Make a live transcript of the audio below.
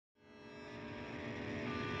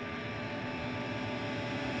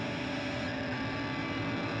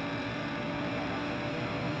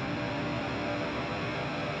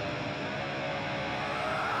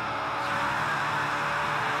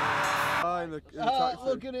in the taxi.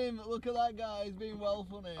 Look at him, look at that guy, he's being well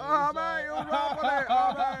funny. Oh mate, you're so funny!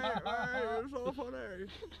 Oh mate, you're so funny!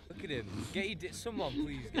 Look at him. Get your dick. Someone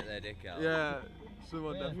please get their dick out. Yeah,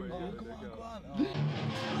 someone definitely get their dick out. Come on.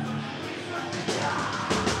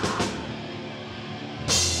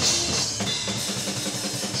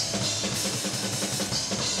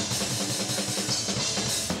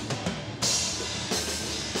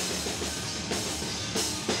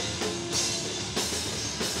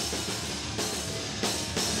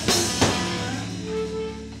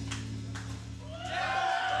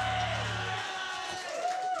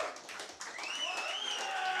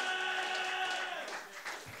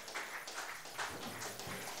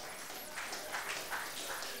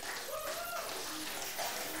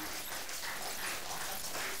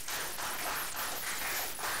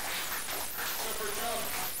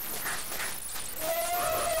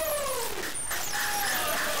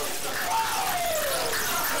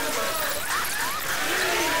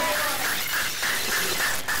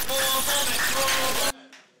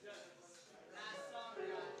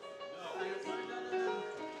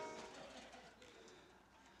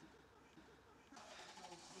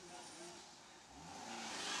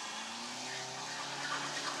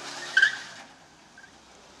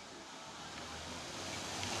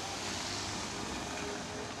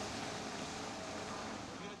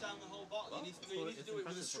 You need to do it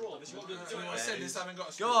with a straw, but you won't be able to do it. I said this, I haven't got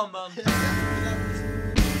a straw. Go on, man.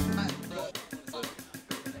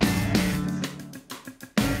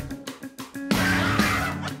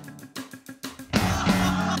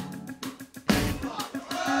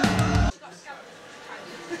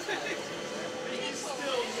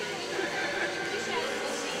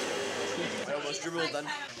 I almost dribbled then.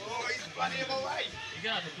 Oh, he's bloody him away. You're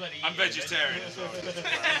gonna have to bloody I'm vegetarian.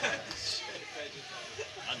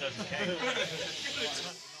 That doesn't count.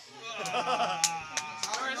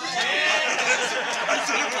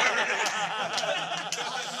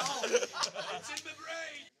 It's in my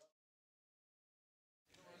brain.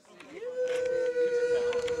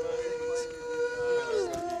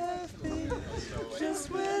 Just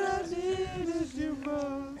when I needed you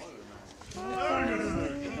most.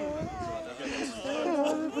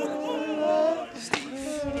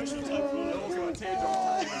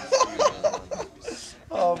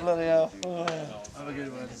 Oh bloody hell. Oh, have a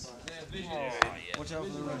good one. Watch out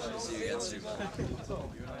for the Russians. See you again soon, man.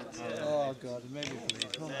 Oh god, it made me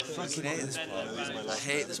believe. Oh, I fucking hate this part. I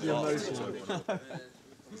hate this part.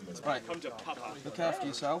 Right, look after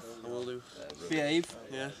yourself. I will do. Behave.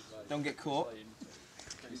 Yeah. Don't get caught.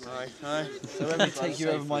 Hi. Hi. So let me take you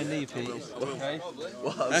over my knee, Pete. Okay?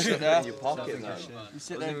 What? Sit there. In your pocket, man. You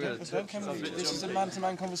sit there. Don't come with me. This is a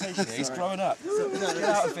man-to-man conversation. He's growing up. Get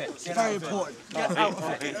out of it. Get very important. Get out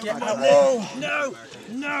of it. Get out of it. No!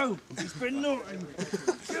 No! It's been naughty!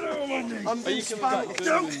 Get over my knee! Don't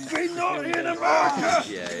Don't be naughty in America!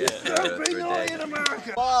 Yeah. Don't be naughty in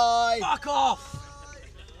America! Bye. Fuck off!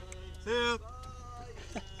 See ya.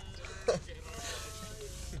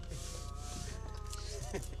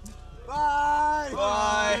 Bye.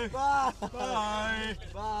 Bye! Bye. Bye!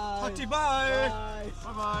 Bye. Hutty, bye!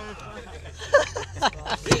 Bye-bye!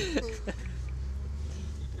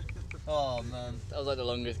 Oh man. That was like the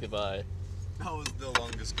longest goodbye. That was the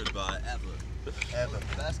longest goodbye ever. Ever.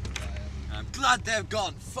 Best goodbye. I'm glad they've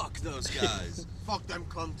gone. Fuck those guys. Fuck them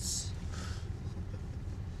cunts.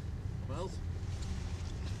 Well,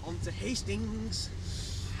 on to Hastings.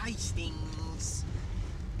 Hastings.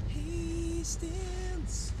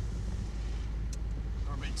 Hastings.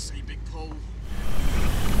 I meant to say Big Paul.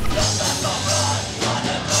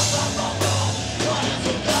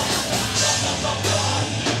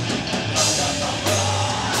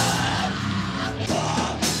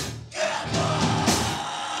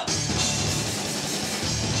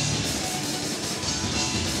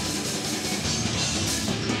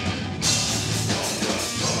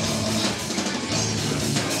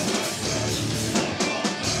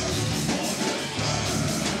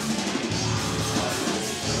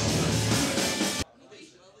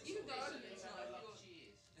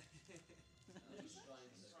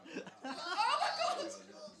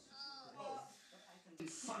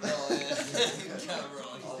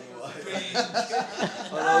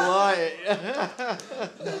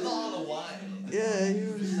 Yeah,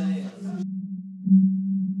 you were saying.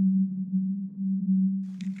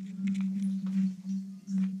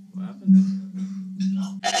 What happened?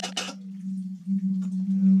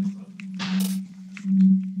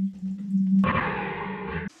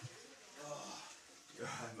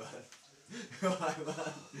 Alright,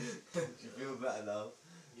 man. Do you feel better now?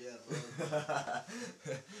 Yeah,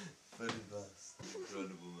 Very blessed.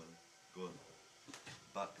 Incredible, man. Go on.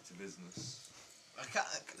 Back to business. I can't.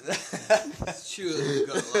 Surely we've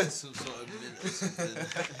got like some sort of minute or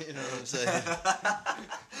something. You know what I'm saying?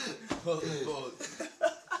 What the fuck?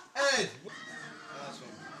 Ed! Nice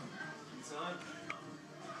one.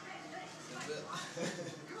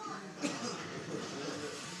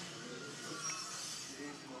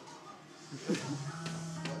 Time.